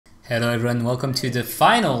Hello everyone, welcome to the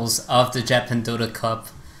finals of the Japan Dota Cup.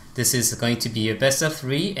 This is going to be a best of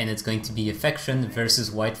 3 and it's going to be AffectioN versus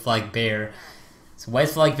White Flag Bear. So White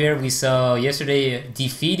Flag Bear we saw yesterday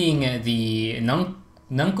defeating the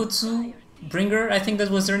Nankutsu Bringer, I think that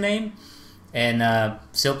was their name, and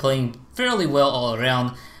still playing fairly well all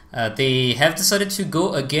around. They have decided to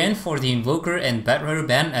go again for the Invoker and Batrider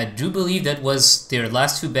ban. I do believe that was their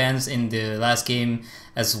last two bans in the last game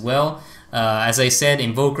as well. As I said,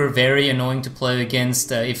 Invoker very annoying to play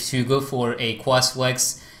against. If you go for a Quas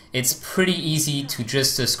Flex, it's pretty easy to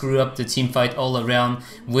just screw up the team fight all around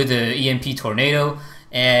with the EMP Tornado.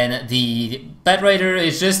 And the Batrider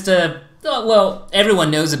is just well,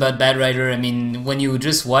 everyone knows about Batrider. I mean, when you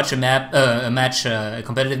just watch a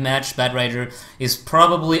competitive match, Batrider is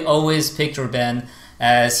probably always picked or banned,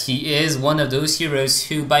 as he is one of those heroes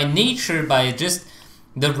who, by nature, by just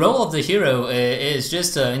the role of the hero, is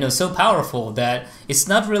just so powerful that it's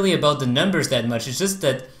not really about the numbers that much. It's just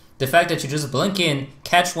that the fact that you just blink in,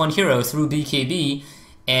 catch one hero through BKB,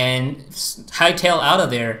 and hightail out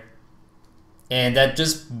of there, and that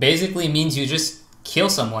just basically means you just kill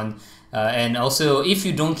someone. And also, if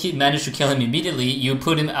you don't manage to kill him immediately, you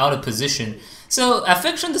put him out of position. So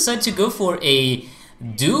AffectioN decided to go for a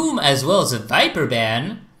Doom as well as a Viper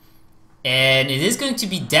ban. And it is going to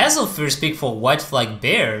be Dazzle first pick for White Flag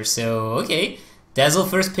Bear. So, okay, Dazzle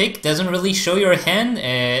first pick doesn't really show your hand.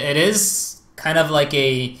 It is kind of like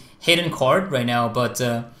a hidden card right now, but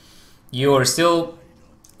you are still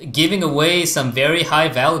giving away some very high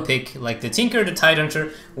value pick like the Tinker, the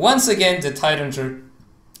Tidehunter. Once again, the Tidehunter.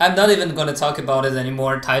 I'm not even going to talk about it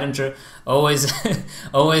anymore. Tidehunter, always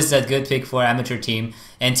always that good pick for amateur team.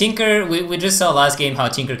 And Tinker, we just saw last game how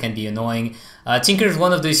Tinker can be annoying. Tinker is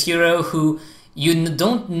one of those heroes who you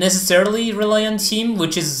don't necessarily rely on team,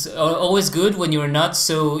 which is always good when you're not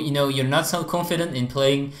so, you're not so confident in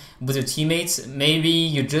playing with your teammates. Maybe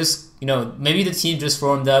you just, maybe the team just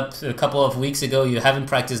formed up a couple of weeks ago, you haven't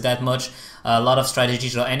practiced that much, a lot of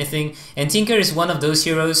strategies or anything. And Tinker is one of those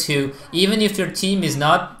heroes who, even if your team is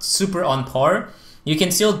not super on par, you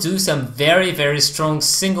can still do some very, very strong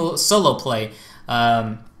solo play.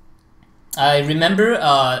 I remember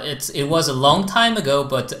it was a long time ago,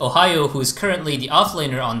 but Ohio, who is currently the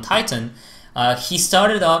offlaner on Titan, he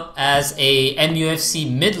started up as a MUFC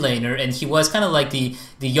mid laner, and he was kind of like the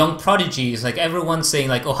young prodigies, like everyone saying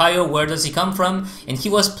like, Ohio, where does he come from? And he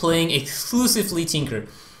was playing exclusively Tinker,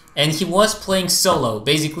 and he was playing solo.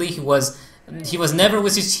 Basically, he was never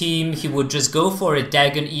with his team. He would just go for a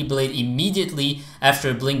Dagon E-Blade immediately after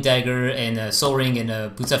a Blink Dagger and a Soul Ring and a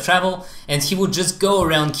Boots of Travel, and he would just go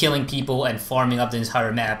around killing people and farming up the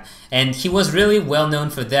entire map. And he was really well known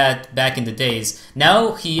for that back in the days.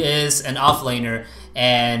 Now he is an offlaner,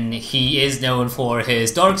 and he is known for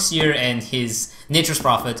his Darkseer and his Nature's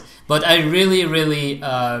Prophet. But I really, really,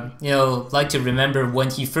 like to remember when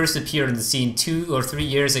he first appeared on the scene 2 or 3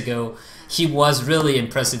 years ago. He was really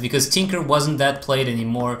impressive because Tinker wasn't that played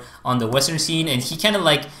anymore on the Western scene, and he kind of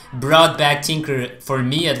like brought back Tinker, for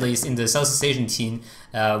me at least, in the Southeast Asian scene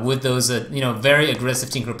with those very aggressive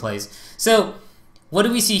Tinker plays. So what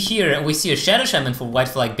do we see here? We see a Shadow Shaman for White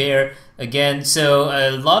Flag Bear again. So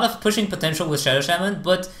a lot of pushing potential with Shadow Shaman,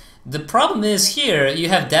 but the problem is here you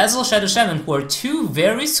have Dazzle, Shadow Shaman, who are two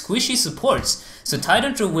very squishy supports. So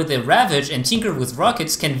Tidehunter with a Ravage and Tinker with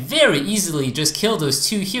Rockets can very easily just kill those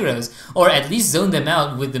two heroes, or at least zone them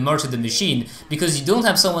out with the March of the Machine, because you don't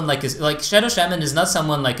have someone like Shadow Shaman is not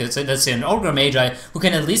someone like let's say an Ogre Magi who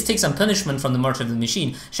can at least take some punishment from the March of the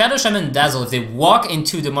Machine. Shadow Shaman and Dazzle, if they walk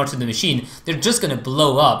into the March of the Machine, they're just gonna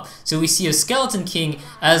blow up. So we see a Skeleton King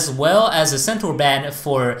as well as a Centaur ban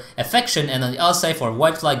for AffectioN, and on the other side for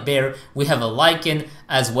White Flag Bear we have a Lycan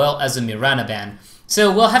as well as a Mirana ban. So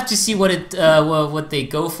we'll have to see what they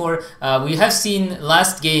go for. We have seen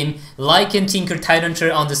last game Lycan, Tinker,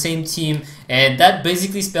 Tidehunter on the same team, and that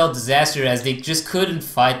basically spelled disaster, as they just couldn't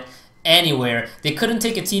fight anywhere. They couldn't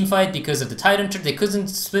take a team fight because of the Tidehunter, they couldn't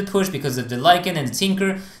split push because of the Lycan and the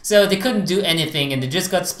Tinker, so they couldn't do anything, and they just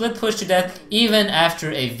got split pushed to death even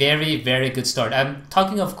after a very, very good start. I'm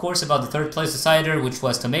talking of course about the third place decider, which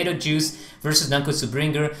was Tomato Juice versus Nankutsu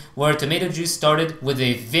Bringer, where Tomato Juice started with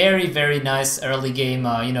a very, very nice early game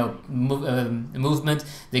movement.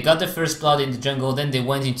 They got the first blood in the jungle, then they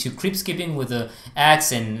went into creep skipping with the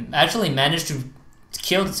axe and actually managed to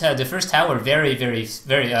killed the first tower very, very,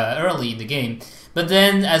 very early in the game. But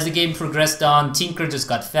then as the game progressed on, Tinker just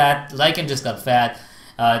got fat, Lycan just got fat,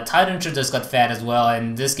 Tidehunter just got fat as well,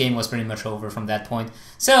 and this game was pretty much over from that point.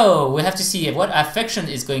 So we have to see what AffectioN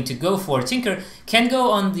is going to go for. Tinker can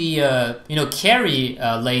go on the carry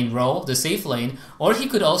lane role, the safe lane, or he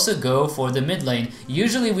could also go for the mid lane.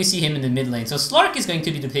 Usually we see him in the mid lane. So Slark is going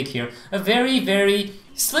to be the pick here. A very, very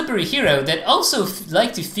slippery hero that also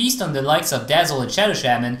like to feast on the likes of Dazzle and Shadow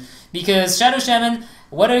Shaman, because Shadow Shaman,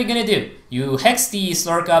 what are you gonna do? You hex the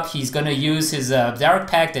Slark up, he's gonna use his Dark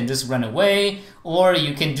Pact and just run away, or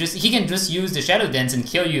he can just use the Shadow Dance and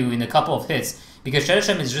kill you in a couple of hits, because Shadow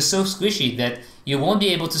Shaman is just so squishy that you won't be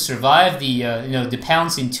able to survive the the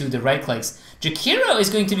pounce into the right clicks. Jakiro is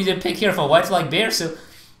going to be the pick here for White Flag Bear, so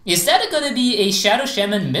is that going to be a Shadow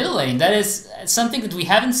Shaman mid lane? That is something that we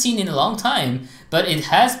haven't seen in a long time, but it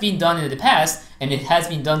has been done in the past, and it has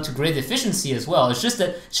been done to great efficiency as well. It's just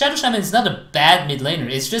that Shadow Shaman is not a bad mid laner,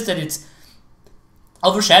 it's just that it's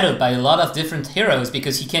overshadowed by a lot of different heroes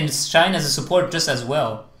because he can shine as a support just as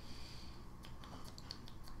well.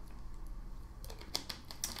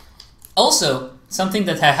 Also, something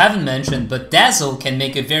that I haven't mentioned, but Dazzle can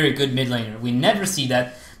make a very good mid laner. We never see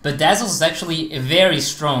that, but Dazzle is actually very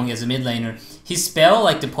strong as a mid laner. His spell,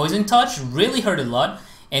 like the Poison Touch, really hurt a lot,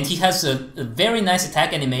 and he has a very nice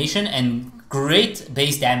attack animation and great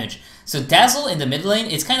base damage. So Dazzle in the mid lane,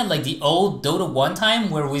 it's kind of like the old Dota 1 time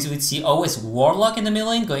where we would see always Warlock in the mid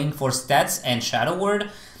lane going for stats and Shadow Word,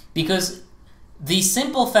 because the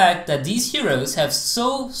simple fact that these heroes have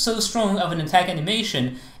so strong of an attack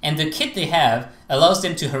animation, and the kit they have allows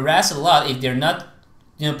them to harass a lot if they're not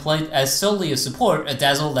played as solely a support. A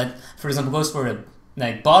Dazzle that, for example, goes for a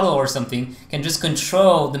bottle or something can just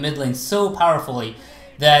control the mid lane so powerfully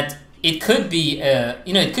that it could be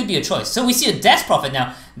a choice. So we see a Death Prophet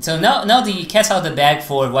now. So now the cat's out of the bag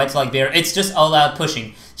for White Flag Bear. It's just all out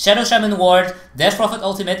pushing. Shadow Shaman Ward, Death Prophet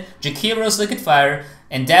ultimate, Jakiro's Liquid Fire,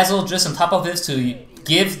 and Dazzle just on top of this to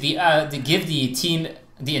give the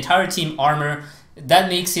entire team armor. That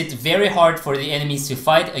makes it very hard for the enemies to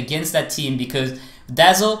fight against that team, because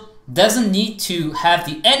Dazzle doesn't need to have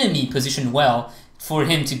the enemy positioned well for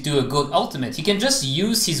him to do a good ultimate. He can just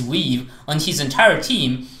use his weave on his entire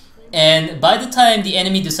team, and by the time the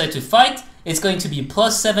enemy decide to fight, it's going to be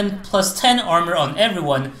 +7, +10 armor on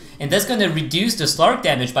everyone, and that's going to reduce the Slark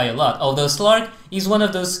damage by a lot, although Slark is one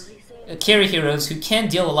of those carry heroes who can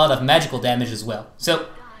deal a lot of magical damage as well. So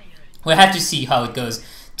we'll have to see how it goes.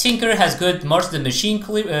 Tinker has good March the Machine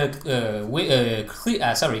creep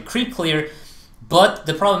clear, but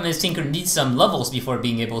the problem is Tinker needs some levels before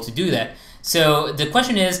being able to do that. So the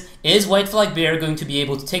question is White Flag Bear going to be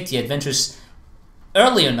able to take the adventures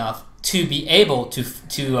early enough to be able to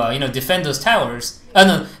defend those towers?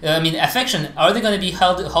 AffectioN, are they going to be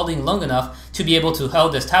holding long enough to be able to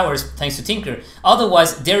hold those towers thanks to Tinker?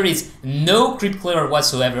 Otherwise, there is no creep clear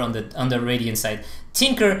whatsoever on the Radiant side.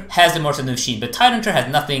 Tinker has the March of the Machine, but Tidehunter has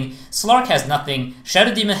nothing, Slark has nothing,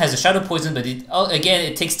 Shadow Demon has a Shadow Poison, but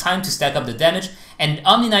it takes time to stack up the damage, and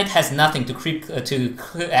Omni Knight has nothing to clear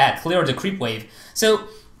the creep wave. So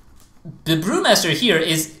the Brewmaster here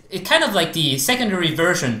is kind of like the secondary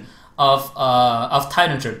version of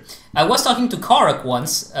Tidehunter. I was talking to Karak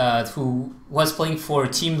once, who was playing for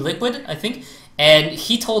Team Liquid, I think, and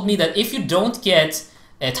he told me that if you don't get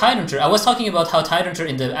a Tidehunter, I was talking about how Tidehunter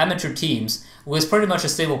in the amateur teams was pretty much a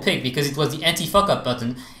stable pick because it was the anti-fuck-up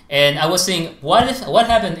button, and I was saying, what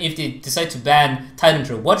happened if they decide to ban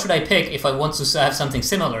Tidehunter? What should I pick if I want to have something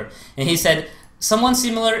similar? And he said, someone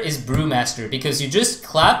similar is Brewmaster, because you just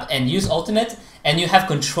clap and use ultimate, and you have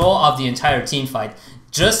control of the entire team fight,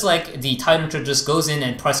 just like the Tidehunter just goes in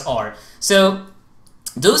and press R. So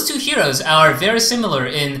those two heroes are very similar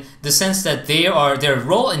in the sense that their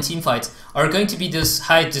role in team fights are going to be this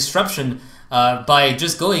high disruption by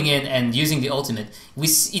just going in and using the ultimate.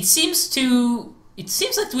 It seems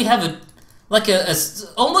like we have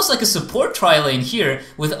almost like a support tri-lane here,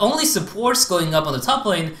 with only supports going up on the top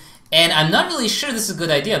lane, and I'm not really sure this is a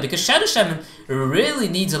good idea, because Shadow Shaman really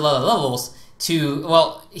needs a lot of levels to,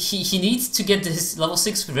 well, he needs to get to his level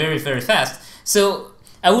 6 very, very fast. So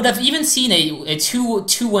I would have even seen a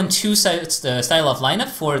 2-1-2 style of lineup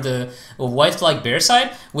for the White Flag Bear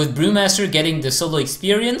side, with Brewmaster getting the solo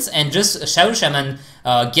experience and just Shadow Shaman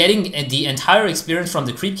getting the entire experience from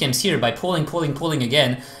the creep camps here by pulling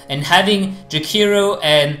again, and having Jakiro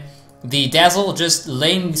and the Dazzle just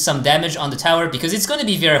laying some damage on the tower, because it's going to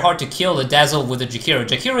be very hard to kill the Dazzle with the Jakiro.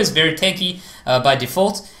 Jakiro is very tanky by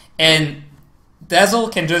default, and Dazzle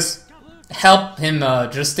can just help him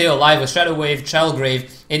just stay alive with Shadow Wave, Shadow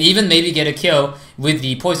Grave, and even maybe get a kill with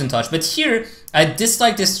the Poison Touch. But here, I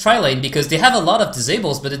dislike this tri-lane because they have a lot of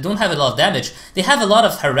disables, but they don't have a lot of damage. They have a lot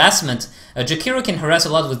of harassment. Jakiro can harass a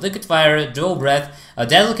lot with Liquid Fire, Dual Breath.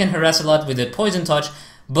 Dazzle can harass a lot with the Poison Touch.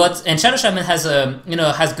 And Shadow Shaman has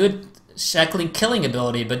has good shackling killing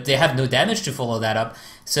ability, but they have no damage to follow that up.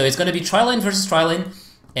 So it's going to be tri-lane versus tri-lane,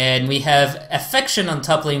 and we have AffectioN on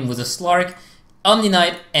top lane with a Slark, Omni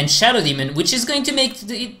Knight, and Shadow Demon, which is going to make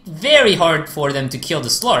it very hard for them to kill the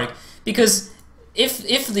Slark, because if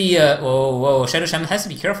the Shadow Shaman has to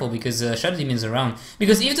be careful because Shadow Demon is around.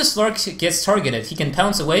 Because if the Slark gets targeted, he can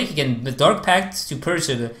pounce away, he can Dark Pact to purge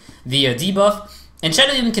the debuff, and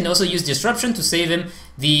Shadow Demon can also use Disruption to save him.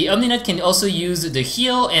 The Omni Knight can also use the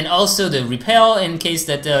heal and also the repel in case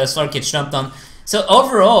that Slark gets jumped on. So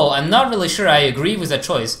overall, I'm not really sure I agree with that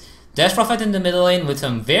choice. Dash Prophet in the middle lane with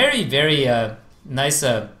some very, very nice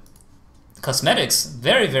cosmetics.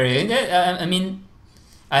 Very, very... I mean,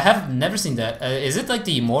 I have never seen that. Is it like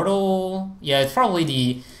the Immortal... Yeah, it's probably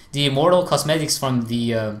the Immortal cosmetics from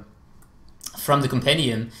the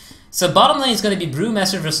Compendium. So bottom lane is going to be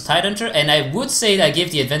Brewmaster versus Tidehunter, and I would say that I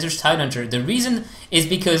give the advantage to Tidehunter. The reason is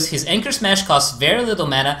because his Anchor Smash costs very little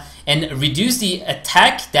mana and reduce the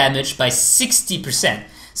attack damage by 60%.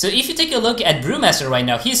 So if you take a look at Brewmaster right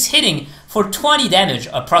now, he's hitting for 20 damage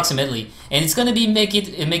approximately, and it's going to be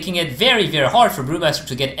making it very, very hard for Brewmaster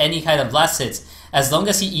to get any kind of blast hits as long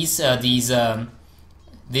as he eats these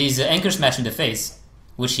Anchor Smash in the face,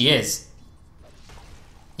 which he is.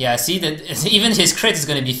 Yeah, I see that even his crit is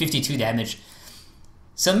going to be 52 damage.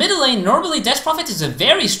 So middle lane, normally Dash Prophet is a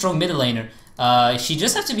very strong middle laner. She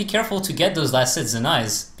just has to be careful to get those last hits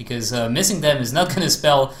denies, because missing them is not going to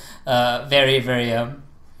spell a very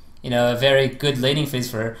good laning phase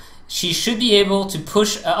for her. She should be able to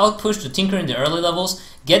outpush the Tinker in the early levels,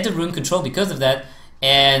 get the rune control because of that,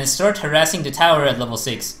 and start harassing the tower at level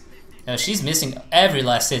 6. She's missing every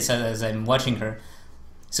last hit as I'm watching her.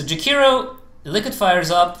 So Jakiro, Liquid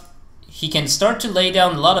Fire's up. He can start to lay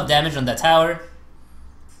down a lot of damage on that tower.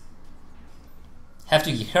 Have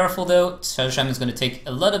to be careful though. Shadow Shaman is going to take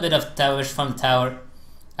a little bit of damage from the tower.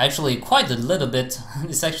 Actually, quite a little bit.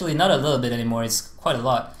 It's actually not a little bit anymore, it's quite a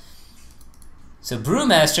lot. So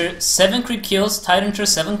Brewmaster, 7 creep kills. Tidehunter,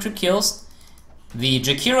 7 creep kills. The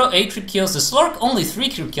Jakiro, 8 creep kills. The Slark, only 3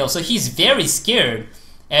 creep kills, so he's very scared.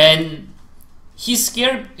 And he's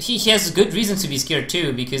scared. He has good reason to be scared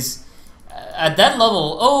too, because at that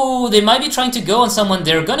level, they might be trying to go on someone.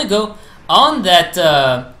 They're gonna go on that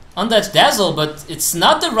Dazzle, but it's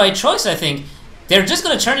not the right choice, I think. They're just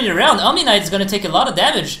gonna turn it around. Omni Knight is gonna take a lot of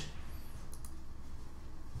damage.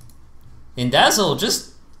 And Dazzle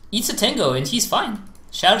just eats a tango and he's fine.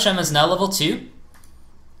 Shadow Shaman is now level 2.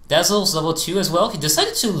 Dazzle's level 2 as well. He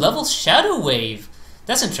decided to level Shadow Wave.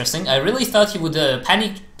 That's interesting. I really thought he would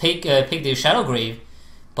panic pick the Shadow Grave,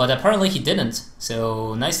 but apparently he didn't.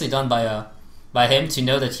 So nicely done by him to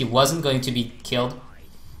know that he wasn't going to be killed.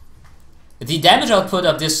 The damage output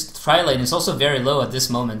of this tri-lane is also very low at this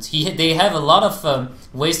moment. They have a lot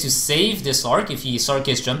of ways to save this Slark if Slark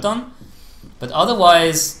gets jumped on, but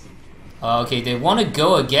otherwise, okay, they want to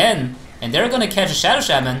go again, and they're going to catch a Shadow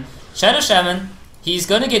Shaman. Shadow Shaman, he's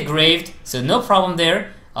going to get graved, so no problem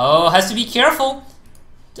there. Oh, has to be careful.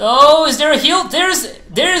 Oh, is there a heal? There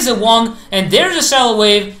is a one, and there's a Shadow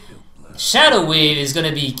Wave. Shadow Wave is going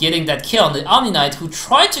to be getting that kill on the Omni Knight, who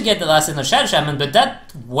tried to get the last hit on Shadow Shaman, but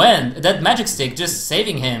that magic stick just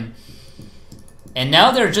saving him. And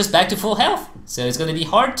now they're just back to full health, so it's going to be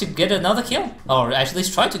hard to get another kill, or at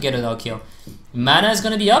least try to get another kill. Mana is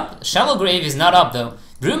going to be up. Shallow Grave is not up though.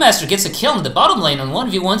 Brewmaster gets a kill in the bottom lane on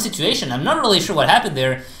 1v1 situation. I'm not really sure what happened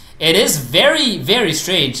there. It is very, very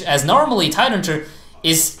strange, as normally Tidehunter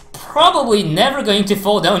is probably never going to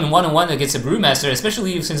fall down in one-on-one against a Brewmaster,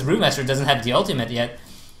 especially since Brewmaster doesn't have the ultimate yet.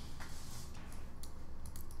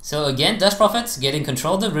 So again, Dash Prophet getting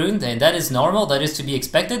control of the rune, and that is normal, that is to be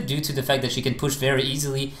expected due to the fact that she can push very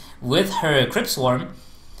easily with her Crypt Swarm.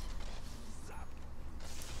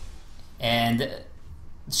 And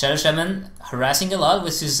Shadow Shaman harassing a lot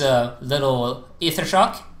with his little Ether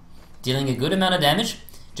Shock, dealing a good amount of damage.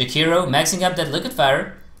 Jakiro maxing up that Liquid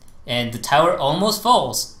Fire, and the tower almost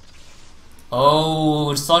falls.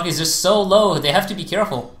 Oh, the Slark is just so low, they have to be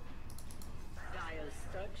careful.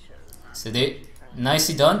 So they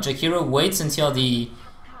nicely done. Jakiro waits until the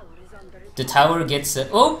tower gets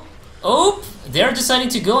they're deciding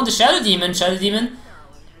to go on the Shadow Demon. Shadow Demon,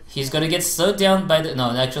 he's gonna get slowed down by the...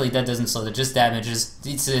 No, actually that doesn't slow, it just damages.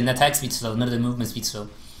 It's an attack speed slow, not a movement speed slow.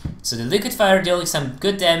 So the Liquid Fire dealing some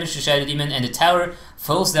good damage to Shadow Demon, and the tower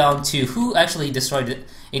falls down to who actually destroyed it.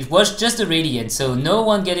 It was just the Radiant, so no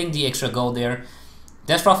one getting the extra gold there.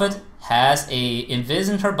 Death Prophet has a Invis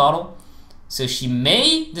in her bottle, so she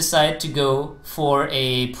may decide to go for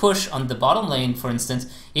a push on the bottom lane, for instance,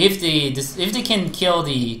 if they can kill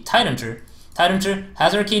the Tidehunter. Tidehunter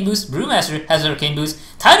has Arcane Boost, Brewmaster has Arcane Boost.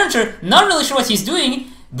 Tidehunter, not really sure what he's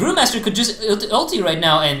doing. Brewmaster could just ulti right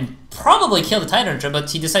now and probably kill the Tidehunter, but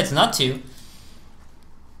he decides not to.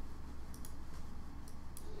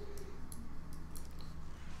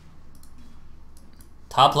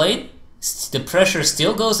 Top lane, the pressure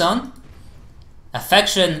still goes on.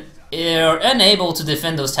 AffectioN are unable to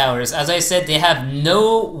defend those towers. As I said, they have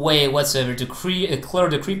no way whatsoever to clear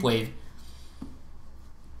the creep wave.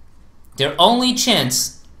 Their only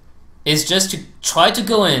chance is just to try to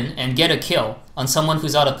go in and get a kill on someone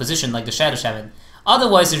who's out of position, like the Shadow Shaman.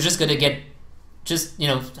 Otherwise, they're just gonna get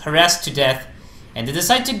harassed to death. And they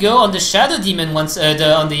decide to go on the Shadow Demon once. Whoa!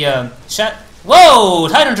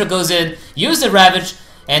 Tidehunter goes in, use the Ravage,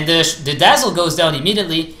 and the Dazzle goes down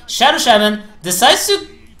immediately. Shadow Shaman decides to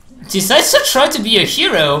try to be a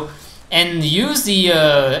hero and use the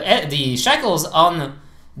shackles on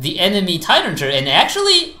the enemy Tidehunter, and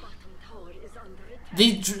actually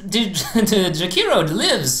the Jakiro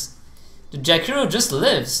lives. The Jakiro just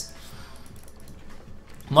lives.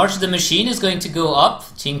 March of the Machine is going to go up.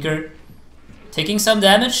 Tinker taking some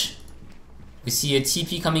damage. We see a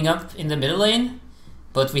TP coming up in the middle lane,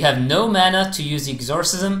 but we have no mana to use the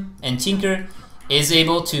Exorcism, and Tinker is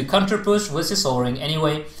able to counter push with his Soul Ring.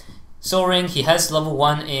 Anyway, Soul Ring, he has level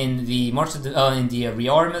 1 in the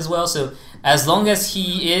rearm as well, so as long as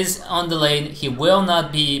he is on the lane, he will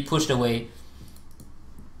not be pushed away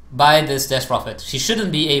by this Death Prophet. He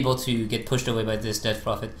shouldn't be able to get pushed away by this Death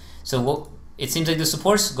Prophet. So it seems like the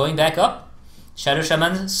support's going back up. Shadow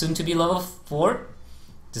Shaman soon to be level 4,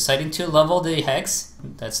 deciding to level the Hex.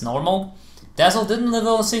 That's normal. Dazzle didn't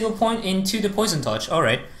level a single point into the Poison Touch.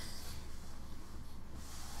 Alright.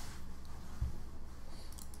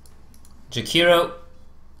 Jakiro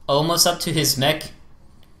almost up to his mech.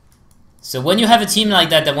 So when you have a team like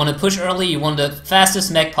that want to push early, you want the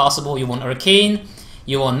fastest mech possible. You want Arcane,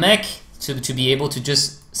 you want mech to be able to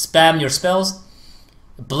just spam your spells.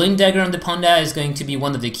 Blink Dagger on the Panda is going to be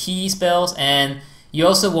one of the key spells, and you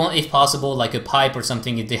also want, if possible, like a Pipe or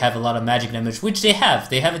something if they have a lot of magic damage, which they have.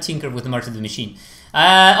 They have a Tinker with the March of the Machine.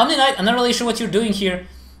 Omni Knight, I'm not really sure what you're doing here.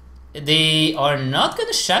 They are not going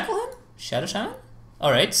to shackle him? Shadow Shaman?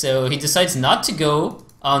 Alright, so he decides not to go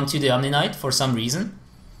onto the Omni Knight for some reason.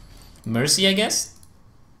 Mercy, I guess.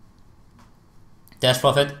 Death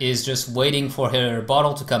Prophet is just waiting for her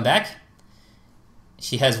bottle to come back.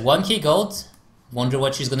 She has 1k gold. Wonder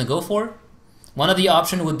what she's gonna go for. One of the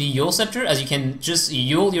options would be Yule Scepter, as you can just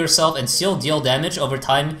Yule yourself and still deal damage over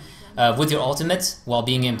time with your ultimate while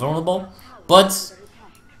being invulnerable. But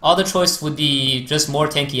other choice would be just more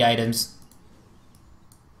tanky items.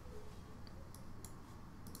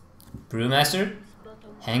 Brewmaster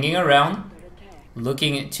hanging around,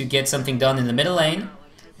 looking to get something done in the middle lane.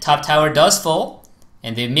 Top tower does fall,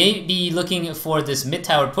 and they may be looking for this mid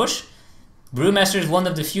tower push. Brewmaster is one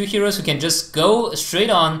of the few heroes who can just go straight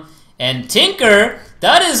on, and Tinker,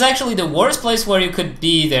 that is actually the worst place where you could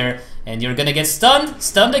be there, and you're gonna get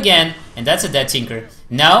stunned again, and that's a dead Tinker.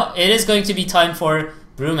 Now it is going to be time for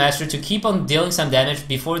Brewmaster to keep on dealing some damage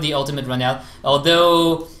before the ultimate run out,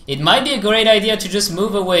 although it might be a great idea to just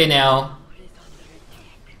move away now.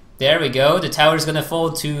 There we go, the tower is gonna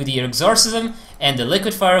fall to the Exorcism, and the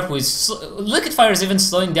Liquid Fire, Liquid Fire is even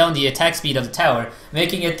slowing down the attack speed of the tower,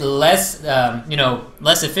 making it less,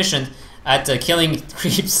 less efficient at killing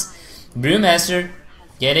creeps. Brewmaster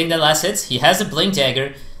getting the last hits. He has a Blink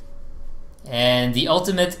Dagger, and the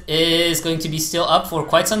ultimate is going to be still up for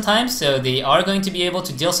quite some time, so they are going to be able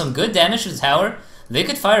to deal some good damage to the tower.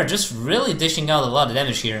 Liquid Fire just really dishing out a lot of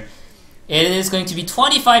damage here. It is going to be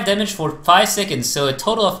 25 damage for 5 seconds, so a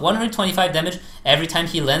total of 125 damage every time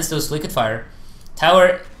he lands those Liquid Fire.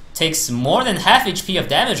 Tower takes more than half HP of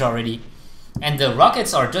damage already, and the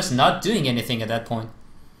rockets are just not doing anything at that point.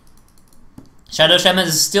 Shadow Shaman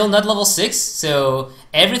is still not level 6, so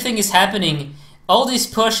everything is happening, all this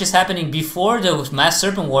push is happening before the Mass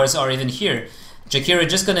Serpent Wars are even here. Jakiro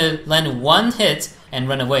just gonna land one hit and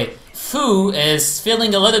run away. Fu is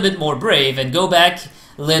feeling a little bit more brave and go back,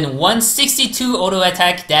 land 162 auto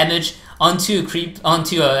attack damage onto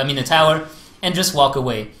a tower, and just walk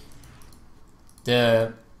away.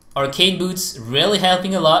 The Arcane Boots really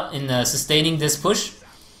helping a lot in sustaining this push.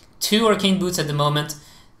 2 Arcane Boots at the moment.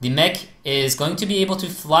 The mech is going to be able to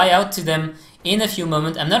fly out to them in a few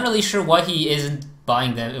moments. I'm not really sure why he isn't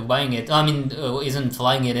buying it. I mean, isn't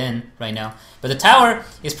flying it in right now. But the tower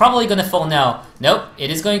is probably gonna fall now. Nope, it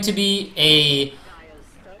is going to be a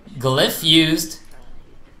glyph used.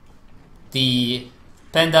 The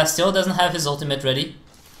Panda still doesn't have his ultimate ready.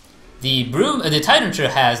 The Tyrantry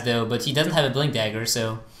has though, but he doesn't have a Blink Dagger,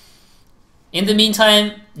 so... In the meantime,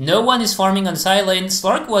 no one is farming on the side lane.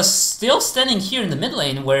 Slark was still standing here in the mid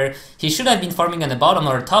lane, where he should have been farming on the bottom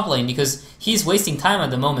or top lane, because he's wasting time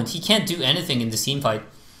at the moment. He can't do anything in this team fight.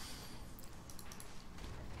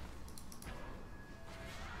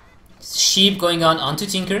 Sheep going on onto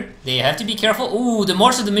Tinker. They have to be careful. Ooh, the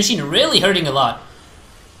March of the Machine really hurting a lot.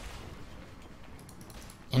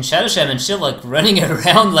 And Shadow Shaman still like running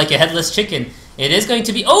around like a headless chicken. It is going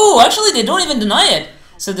to be... Oh, actually they don't even deny it.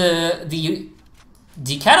 So the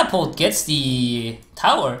catapult gets the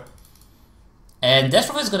tower, and Death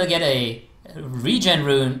Prophet is gonna get a regen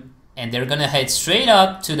rune, and they're gonna head straight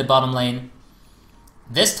up to the bottom lane.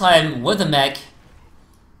 This time with the mech.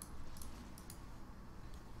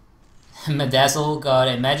 Madazzle got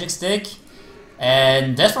a magic stick,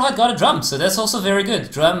 and Death Prophet got a drum, so that's also very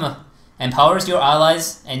good. Drum empowers your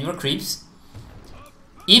allies and your creeps.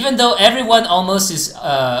 Even though everyone almost is,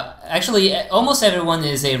 actually almost everyone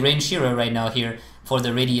is a range hero right now here for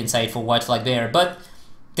the Radiant side for White Flag Bear, but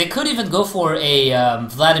they could even go for a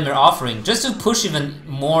Vladimir offering, just to push even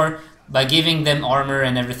more by giving them armor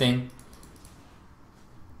and everything.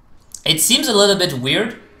 It seems a little bit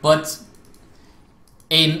weird, but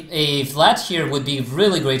a Vlad here would be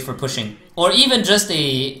really great for pushing. Or even just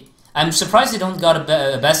a... I'm surprised they don't got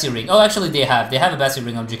a Bassi ring. Oh, actually they have. They have a Bassi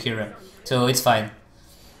ring on Jakira, so it's fine.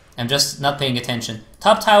 I'm just not paying attention.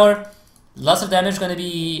 Top tower, lots of damage gonna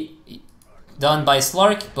be done by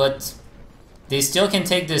Slark, but they still can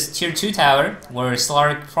take this tier 2 tower, where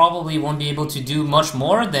Slark probably won't be able to do much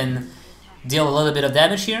more than deal a little bit of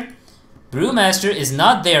damage here. Brewmaster is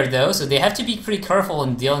not there though, so they have to be pretty careful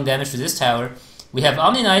in dealing damage to this tower. We have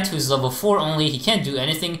Omni Knight, who's level 4 only, he can't do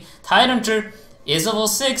anything. Tidehunter is level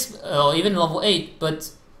 6, even level 8,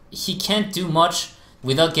 but he can't do much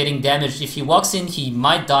without getting damaged. If he walks in, he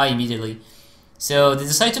might die immediately. So they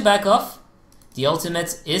decide to back off. The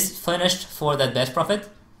ultimate is finished for that Death Prophet.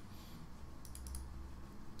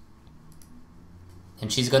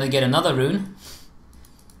 And she's gonna get another rune.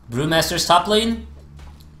 Brewmaster's top lane,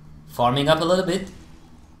 farming up a little bit.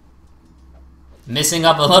 Missing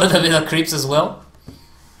up a little bit of creeps as well.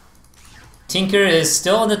 Tinker is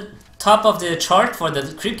still on the top of the chart for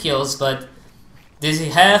the creep kills, but they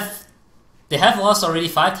have lost already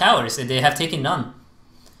 5 towers, and they have taken none.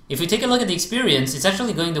 If we take a look at the experience, it's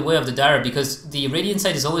actually going the way of the Dire, because the Radiant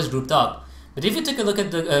side is always grouped up. But if you take a look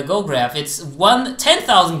at the gold graph, it's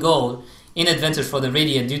 10,000 gold in advantage for the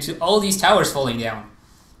Radiant due to all these towers falling down.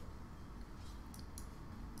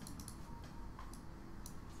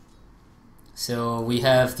 So we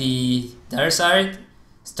have the Dire side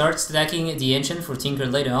start stacking the Ancient for Tinker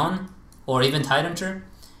later on, or even Tidehunter.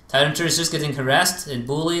 Tidehunter is just getting harassed and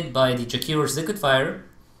bullied by the Jakira's Liquid Fire,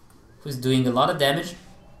 who's doing a lot of damage.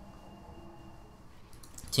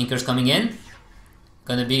 Tinker's coming in,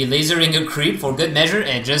 gonna be lasering a creep for good measure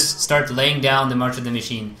and just start laying down the March of the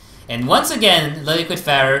Machine. And once again, Liquid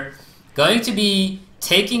Fire going to be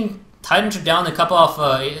taking Tidehunter down a couple of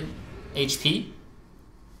HP.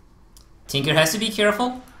 Tinker has to be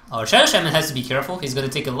careful, or Shadow Shaman has to be careful. He's gonna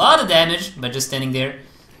take a lot of damage by just standing there.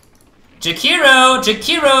 Jakiro,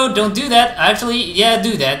 don't do that. Actually, yeah,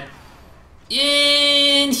 do that.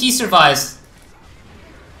 And he survives.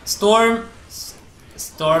 Storm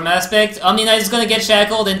aspect. Omni Knight is gonna get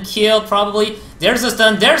shackled and killed probably. There's a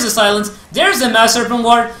stun, there's a silence, there's a Mass Serpent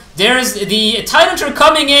Ward, there's the Tidehunter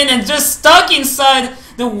coming in and just stuck inside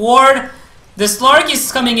the ward. The Slark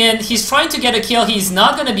is coming in, he's trying to get a kill, he's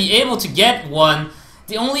not gonna be able to get one.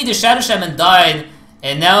 Only the Shadow Shaman died,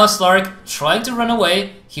 and now Slark trying to run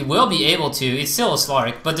away. He will be able to, it's still a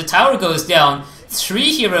Slark, but the tower goes down.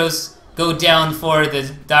 3 heroes go down for the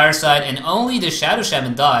Dire side, and only the Shadow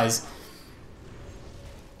Shaman dies.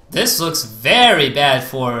 This looks very bad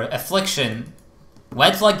for Affliction.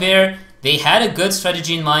 White Flag Bear, they had a good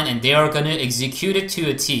strategy in mind, and they are gonna execute it to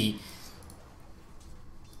a T.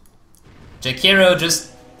 Jakiro just...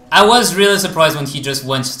 I was really surprised when he just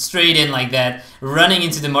went straight in like that, running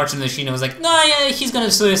into the March of the Machine. I was like, nah, yeah, he's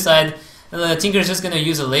gonna suicide. Tinker's just gonna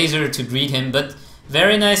use a laser to greet him, but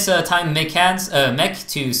very nice time mech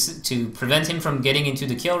to prevent him from getting into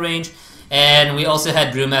the kill range. And we also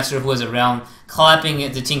had Brewmaster, who was around,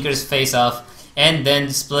 clapping the Tinker's face off, and then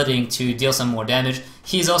splitting to deal some more damage.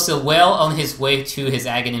 He's also well on his way to his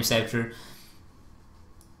Aghanim Scepter.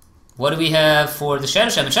 What do we have for the Shadow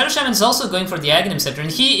Shaman? Shadow Shaman is also going for the Aghanim Scepter, and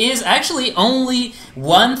he is actually only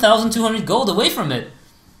 1,200 gold away from it.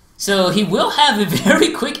 So he will have a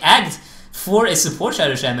very quick act for a support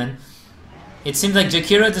Shadow Shaman. It seems like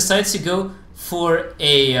Jakiro decides to go for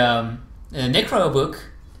a Necro book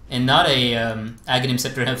and not a Aghanim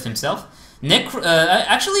Scepter himself.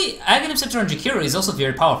 Actually, Aghanim Scepter on Jakiro is also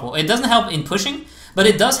very powerful. It doesn't help in pushing, but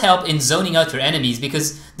it does help in zoning out your enemies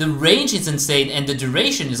because the range is insane and the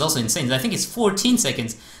duration is also insane. I think it's 14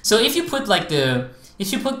 seconds. So if you put like the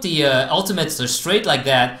ultimates straight like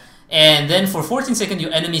that, and then for 14 seconds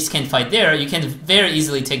your enemies can't fight there, you can very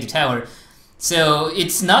easily take the tower. So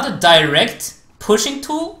it's not a direct pushing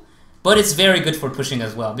tool, but it's very good for pushing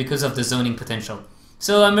as well because of the zoning potential.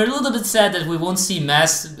 So I'm a little bit sad that we won't see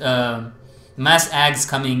mass ags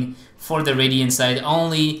coming for the Radiant side,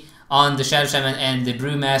 only on the Shadow Shaman and the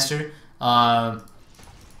Brewmaster.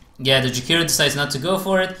 Yeah, the Jakiro decides not to go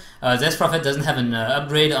for it. Death Prophet doesn't have an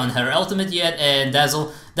upgrade on her ultimate yet, and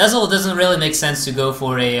Dazzle doesn't really make sense to go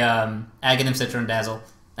for a Aghanim Scepter and Dazzle.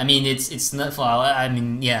 I mean, it's not. Well, I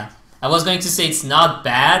mean, yeah. I was going to say it's not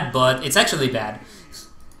bad, but it's actually bad.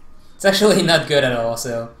 It's actually not good at all.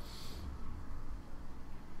 So.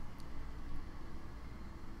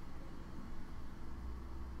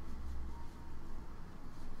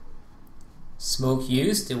 Smoke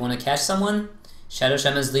used. They want to catch someone. Shadow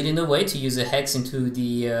Shaman's leading the way to use a Hex into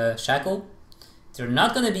the Shackle. They're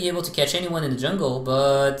not going to be able to catch anyone in the jungle,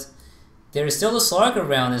 but there is still a Slark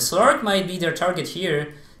around, and Slark might be their target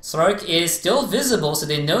here. Slark is still visible, so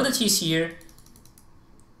they know that he's here.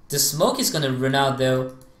 The smoke is going to run out,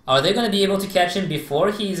 though. Are they going to be able to catch him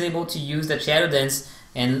before he is able to use that Shadow Dance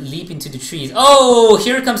and leap into the trees? Oh,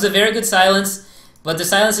 here comes a very good silence. But the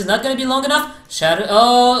silence is not going to be long enough.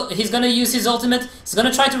 Oh, he's going to use his ultimate. He's going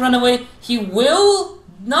to try to run away. He will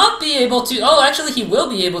not be able to. Oh, actually, he will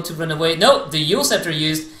be able to run away. No, the Yule Scepter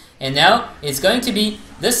used. And now it's going to be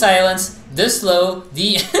the silence, the slow,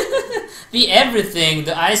 the the everything,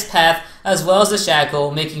 the Ice Path, as well as the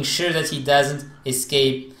Shackle, making sure that he doesn't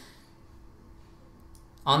escape.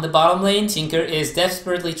 On the bottom lane, Tinker is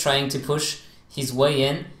desperately trying to push his way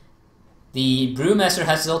in. The Brewmaster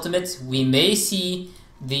has his ultimate. We may see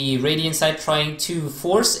the Radiant side trying to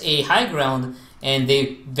force a high ground, and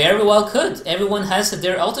they very well could. Everyone has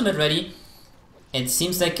their ultimate ready. It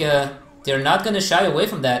seems like they're not going to shy away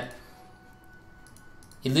from that.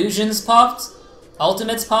 Illusions popped,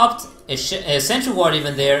 ultimates popped, a Sentry Ward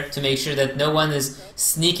even there to make sure that no one is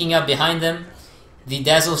sneaking up behind them. The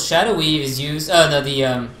Dazzle Shadow Weave is used. Oh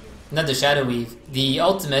no, not the Shadow Weave. The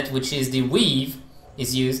ultimate, which is the Weave,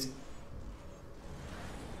 is used.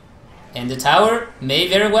 And the tower may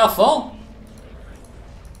very well fall.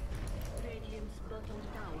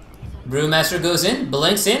 Brewmaster goes in,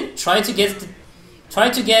 blinks in, try to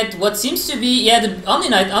get what seems to be the Omni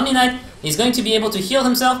Knight. Omni Knight is going to be able to heal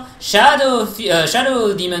himself. Shadow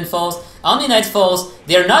Demon falls. Omni Knight falls.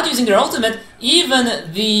 They are not using their ultimate. Even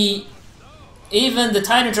the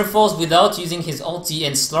Tyranitar falls without using his ulti,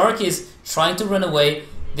 and Slark is trying to run away.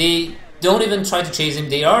 They don't even try to chase him.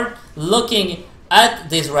 They are looking at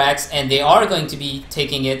these racks, and they are going to be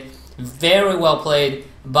taking it. Very well played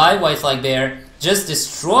by White Flag Bear, just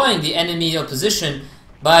destroying the enemy opposition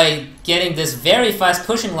by getting this very fast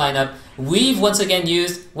pushing lineup. We've once again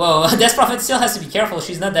used. Whoa, Death Prophet still has to be careful,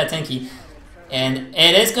 she's not that tanky. And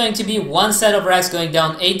it is going to be one set of racks going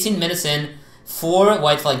down 18 minutes in for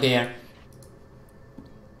White Flag Bear.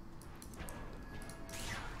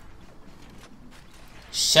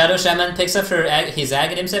 Shadow Shaman picks up his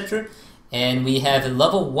Aghanim Scepter, and we have a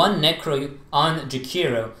level 1 Necro on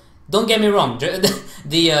Jakiro. Don't get me wrong, the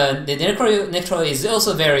Necro is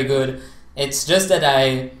also very good. It's just that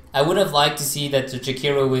I would have liked to see that the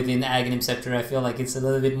Jakiro within Aghanim Scepter. I feel like it's a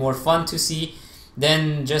little bit more fun to see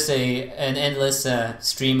than just an endless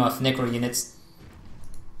stream of Necro units.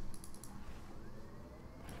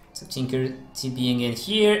 So Tinker TPing in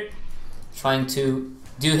here, trying to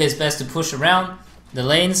do his best to push around the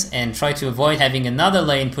lanes and try to avoid having another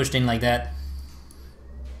lane pushed in like that.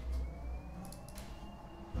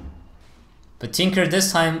 But Tinker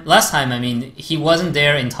last time, I mean, he wasn't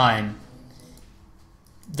there in time.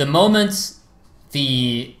 The moment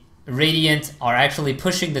the Radiant are actually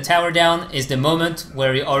pushing the tower down is the moment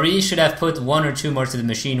where he already should have put 1 or 2 more to the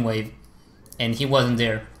machine wave, and he wasn't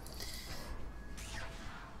there.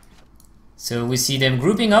 So we see them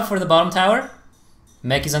grouping up for the bottom tower.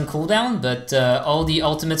 Mech is on cooldown, but all the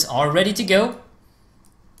ultimates are ready to go.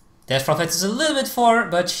 Death Prophet is a little bit far,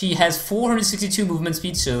 but she has 462 movement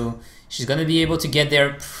speed, so she's going to be able to get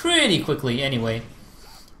there pretty quickly anyway.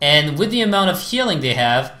 And with the amount of healing they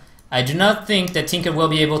have, I do not think that Tinker will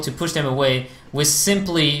be able to push them away with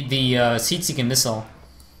simply the Seed-Seeking Missile.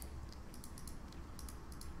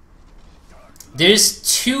 There's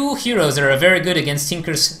two heroes that are very good against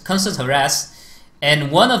Tinker's constant harass, and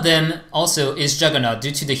one of them also is Juggernaut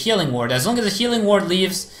due to the healing ward. As long as the healing ward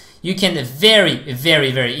leaves, you can very,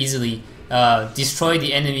 very, very easily destroy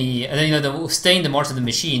the enemy, stay in the march of the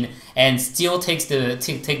machine, and still take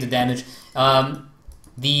the damage.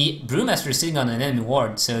 The Brewmaster is sitting on an enemy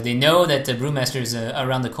ward, so they know that the Brewmaster is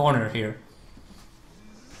around the corner here.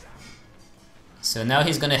 So now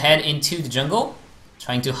he's gonna head into the jungle,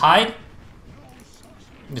 trying to hide.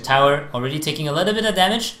 The tower already taking a little bit of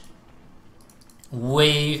damage.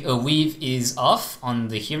 Weave is off on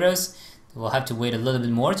the heroes. We'll have to wait a little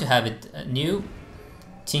bit more to have it new.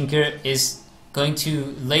 Tinker is going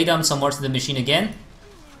to lay down some more to the machine again.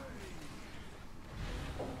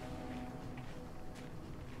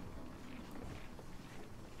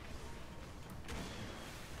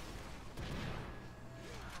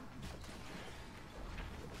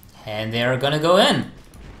 And they're gonna go in.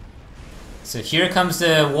 So here comes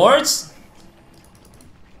the wards.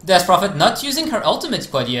 Death Prophet not using her ultimate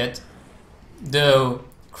quite yet. The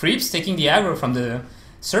creeps taking the aggro from the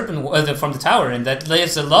serpent from the tower, and that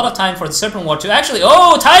leaves a lot of time for the serpent ward to actually.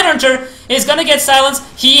 Oh, Tidehunter is gonna get silenced.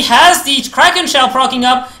 He has the Kraken Shell proccing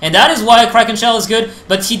up, and that is why Kraken Shell is good.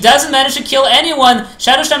 But he doesn't manage to kill anyone.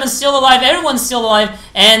 Shadow Shaman's still alive. Everyone's still alive,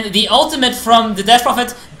 and the ultimate from the Death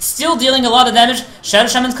Prophet still dealing a lot of damage. Shadow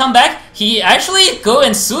Shaman's come back. He actually go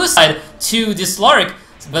and suicide to the Slark,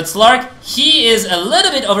 but Slark, he is a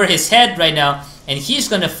little bit over his head right now, and he's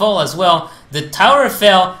gonna fall as well. The tower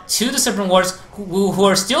fell to the Serpent Wards, who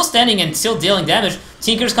are still standing and still dealing damage.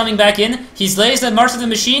 Tinker's coming back in. He's lays the March of the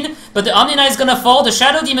Machine, but the Omni Knight's gonna fall, the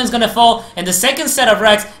Shadow Demon's gonna fall, and the second set of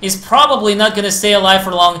racks is probably not gonna stay alive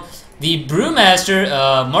for long. The Brewmaster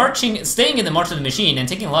staying in the March of the Machine and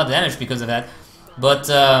taking a lot of damage because of that. But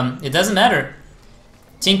it doesn't matter.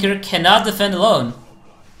 Tinker cannot defend alone.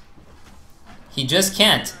 He just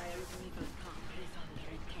can't.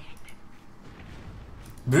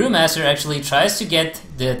 Brewmaster actually tries to get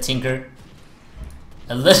the Tinker.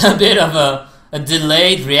 A little bit of a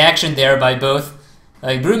delayed reaction there by both.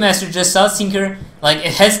 Like Brewmaster just saw Tinker, like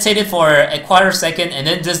it hesitated for a quarter second and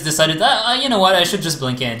then just decided, you know what, I should just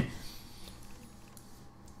blink in.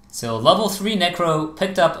 So level 3 Necro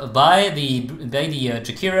picked up by the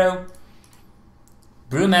Jakiro.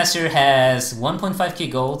 Brewmaster has 1.5k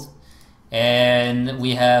gold. And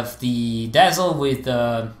we have the Dazzle with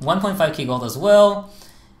 1.5k gold as well.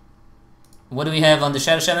 What do we have on the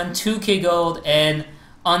Shadow Shaman? 2k gold, and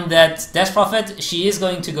on that Death Prophet, she is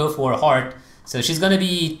going to go for a heart. So she's going to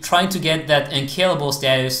be trying to get that unkillable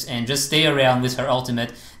status and just stay around with her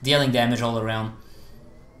ultimate, dealing damage all around.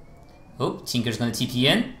 Oh, Tinker's going to TP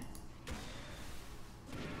in.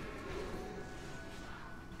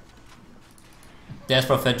 Death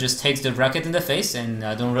Prophet just takes the rocket in the face, and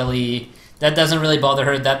that doesn't really bother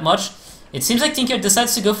her that much. It seems like Tinker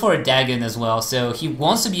decides to go for a Dagon as well, so he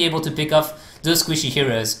wants to be able to pick up those squishy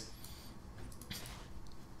heroes.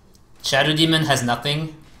 Shadow Demon has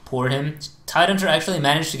nothing. Poor him. Tidehunter actually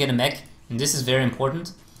managed to get a mech, and this is very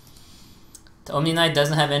important. The Omni Knight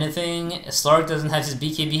doesn't have anything. Slark doesn't have his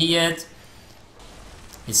BKB yet.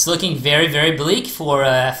 It's looking very, very bleak for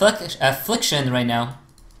Affliction right now.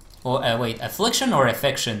 Or wait, Affliction or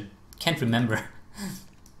Affection? Can't remember.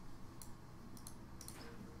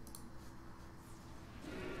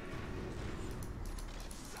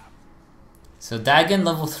 So Dagon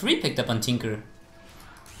level 3 picked up on Tinker.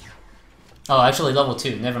 Oh, actually level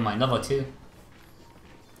 2. Never mind, level 2.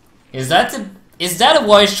 Is that a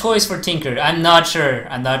wise choice for Tinker? I'm not sure.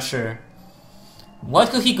 I'm not sure.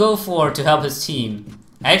 What could he go for to help his team?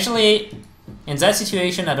 Actually, in that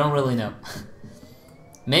situation, I don't really know.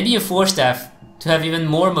 Maybe a Force Staff to have even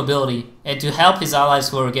more mobility and to help his allies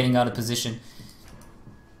who are getting out of position.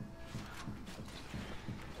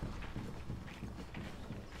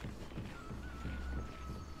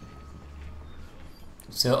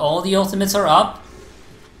 So all the ultimates are up.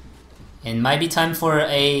 It might be time for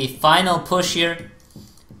a final push here.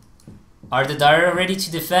 Are the Dire ready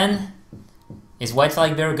to defend? Is White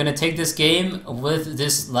Flag Bear gonna take this game with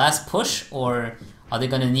this last push, or are they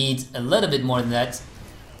gonna need a little bit more than that?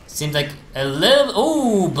 Seems like a little...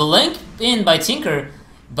 Oh, blink in by Tinker,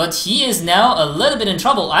 but he is now a little bit in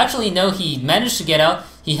trouble. Actually, no, he managed to get out.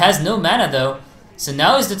 He has no mana though, so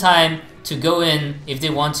now is the time to go in if they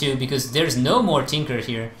want to, because there's no more Tinker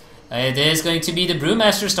here. It is going to be the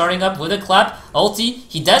Brewmaster starting up with a clap ulti.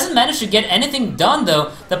 He doesn't manage to get anything done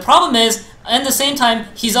though. The problem is, at the same time,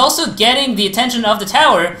 he's also getting the attention of the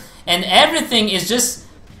tower, and everything is just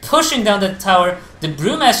pushing down the tower. The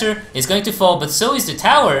Brewmaster is going to fall, but so is the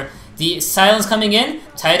tower. The silence coming in.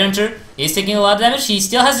 Tidehunter is taking a lot of damage. He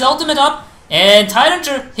still has his ultimate up. And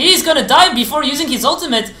Tidehunter, he's gonna die before using his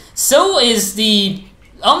ultimate. So is the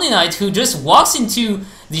Omni Knight, who just walks into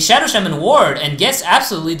the Shadow Shaman ward and gets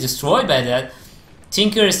absolutely destroyed by that.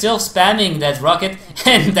 Tinker is still spamming that rocket,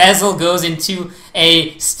 and Dazzle goes into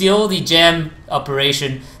a steal the gem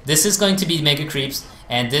operation. This is going to be Mega Creeps,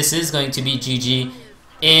 and this is going to be GG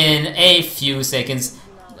in a few seconds.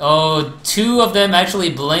 Oh, two of them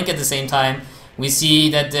actually blink at the same time. We see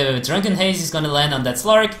that the Drunken Haze is going to land on that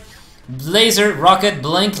Slark. Laser, Rocket,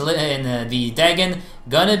 Blink, and the Dagon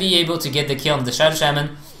gonna be able to get the kill on the Shadow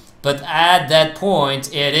Shaman. But at that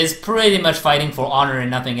point, it is pretty much fighting for honor and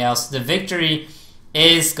nothing else. The victory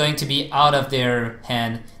is going to be out of their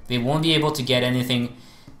hand. They won't be able to get anything.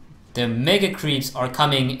 The Mega Creeps are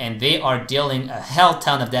coming and they are dealing a hell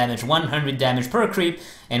ton of damage. 100 damage per creep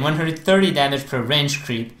and 130 damage per range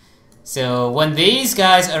creep. So when these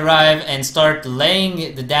guys arrive and start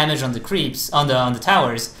laying the damage on the creeps, on the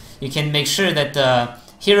towers, you can make sure that the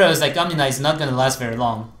heroes like Omni Knight is not going to last very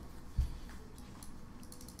long.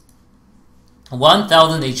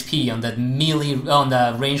 1000 HP on that melee, on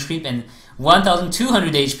the range creep, and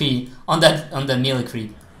 1200 HP on the melee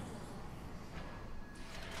creep.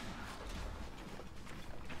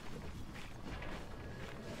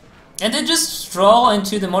 And they just stroll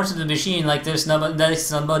into the Mortar of the Machine like there's that's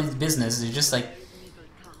somebody's business. They're just like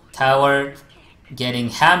tower getting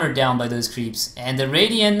hammered down by those creeps. And the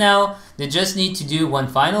Radiant now, they just need to do one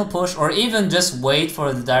final push, or even just wait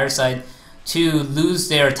for the dire side to lose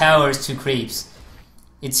their towers to creeps.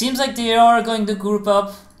 It seems like they are going to group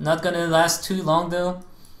up. Not gonna last too long though,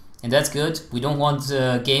 and that's good. We don't want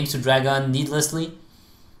games to drag on needlessly.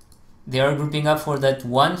 They are grouping up for that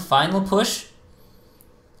one final push.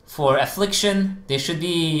 For Affliction, they should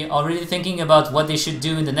be already thinking about what they should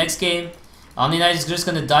do in the next game. Omni Knight is just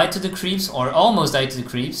gonna die to the creeps, or almost die to the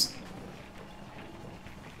creeps.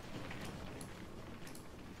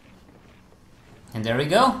 And there we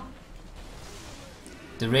go.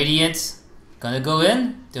 The Radiant gonna go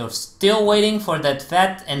in. They're still waiting for that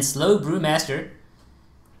fat and slow Brewmaster,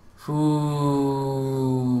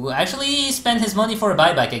 who actually spent his money for a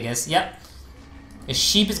buyback, I guess. Yep. A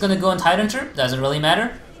sheep is gonna go on Tidehunter, doesn't really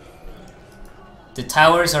matter. The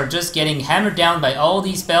towers are just getting hammered down by all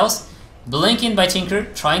these spells. Blink in by Tinker,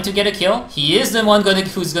 trying to get a kill. He is the one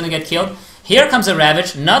who's gonna get killed. Here comes a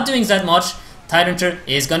Ravage, not doing that much. Tidehunter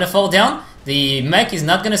is gonna fall down. The mech is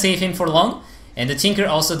not gonna save him for long. And the Tinker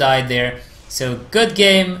also died there. So good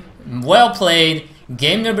game, well played.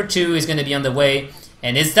 Game number 2 is gonna be on the way.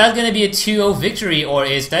 And is that gonna be a 2-0 victory, or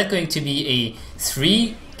is that going to be a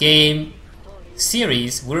 3-game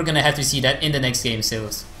series? We're gonna have to see that in the next game, so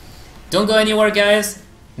don't go anywhere, guys.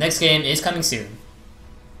 Next game is coming soon.